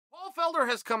Paul Felder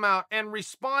has come out and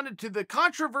responded to the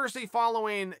controversy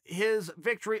following his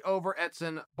victory over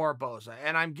Edson Barboza.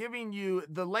 And I'm giving you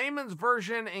the layman's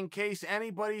version in case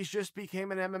anybody's just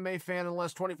became an MMA fan in the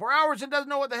last 24 hours and doesn't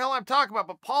know what the hell I'm talking about.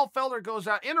 But Paul Felder goes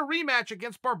out in a rematch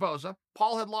against Barboza.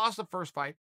 Paul had lost the first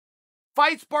fight.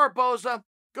 Fights Barboza,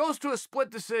 goes to a split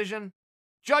decision.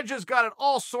 Judges got it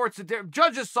all sorts of different.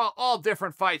 Judges saw all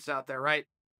different fights out there, right?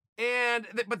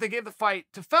 But they gave the fight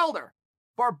to Felder.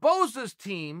 Barboza's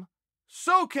team,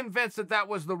 so convinced that that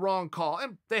was the wrong call,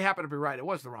 and they happen to be right, it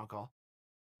was the wrong call.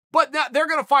 But now they're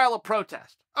going to file a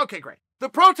protest. Okay, great. The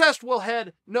protest will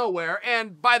head nowhere,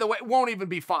 and by the way, it won't even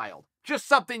be filed. Just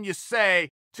something you say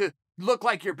to look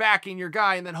like you're backing your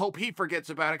guy and then hope he forgets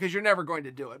about it, because you're never going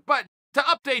to do it. But to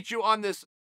update you on this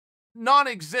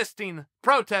non-existing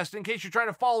protest, in case you're trying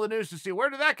to follow the news to see where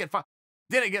did that get filed.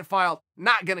 Didn't get filed,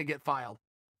 not going to get filed.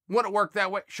 Wouldn't work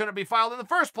that way, shouldn't be filed in the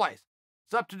first place.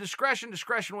 It's up to discretion.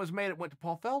 Discretion was made. It went to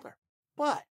Paul Felder.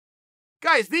 But,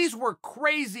 guys, these were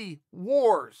crazy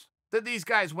wars that these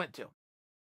guys went to.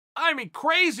 I mean,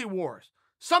 crazy wars.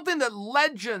 Something that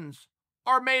legends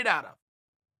are made out of.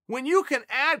 When you can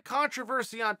add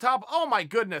controversy on top, oh my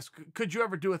goodness, could you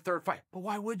ever do a third fight? But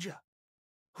why would you?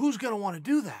 Who's going to want to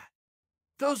do that?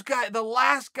 Those guys, the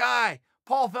last guy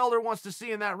Paul Felder wants to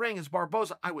see in that ring is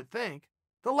Barboza, I would think.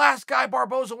 The last guy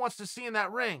Barboza wants to see in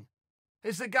that ring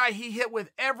is the guy he hit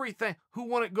with everything who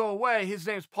wouldn't go away. His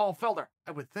name's Paul Felder,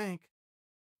 I would think.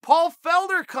 Paul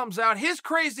Felder comes out, his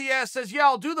crazy ass says, yeah,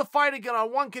 I'll do the fight again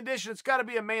on one condition. It's got to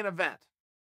be a main event.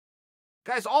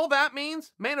 Guys, all that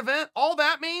means, main event, all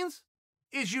that means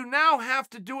is you now have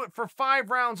to do it for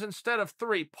 5 rounds instead of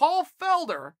 3. Paul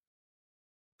Felder,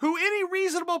 who any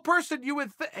reasonable person you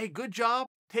would think, hey, good job,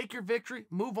 take your victory,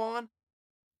 move on.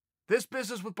 This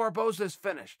business with Barboza is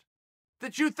finished.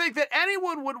 That you think that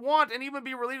anyone would want and even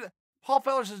be relieved. Paul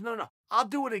Felder says, no, I'll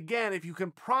do it again if you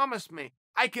can promise me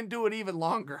I can do it even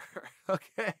longer.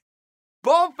 Okay?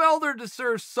 Paul Felder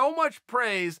deserves so much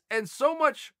praise and so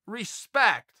much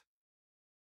respect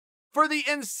for the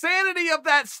insanity of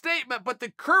that statement, but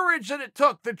the courage that it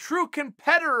took, the true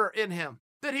competitor in him,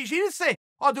 that he didn't say,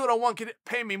 I'll do it on one condition,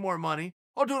 pay me more money.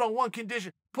 I'll do it on one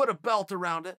condition, put a belt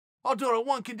around it. I'll do it on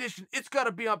one condition, it's got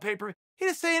to be on paper. He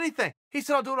didn't say anything. He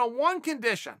said, I'll do it on one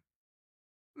condition.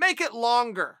 Make it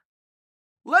longer.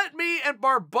 Let me and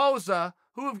Barboza,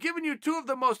 who have given you 2 of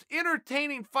the most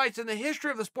entertaining fights in the history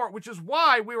of the sport, which is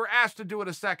why we were asked to do it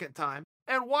a second time,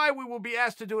 and why we will be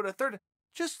asked to do it a third,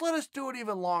 just let us do it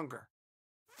even longer.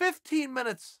 15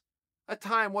 minutes a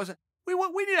time wasn't, we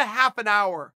need a half an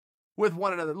hour with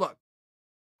one another. Look,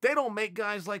 they don't make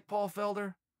guys like Paul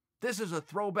Felder. This is a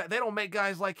throwback. They don't make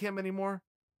guys like him anymore.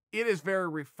 It is very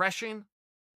refreshing.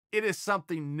 It is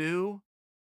something new.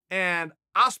 And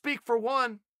I'll speak for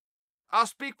one.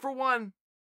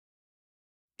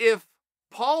 If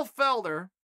Paul Felder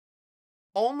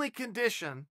only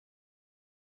condition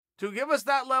to give us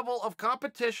that level of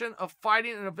competition, of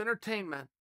fighting, and of entertainment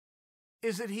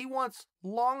is that he wants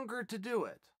longer to do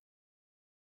it,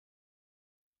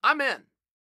 I'm in.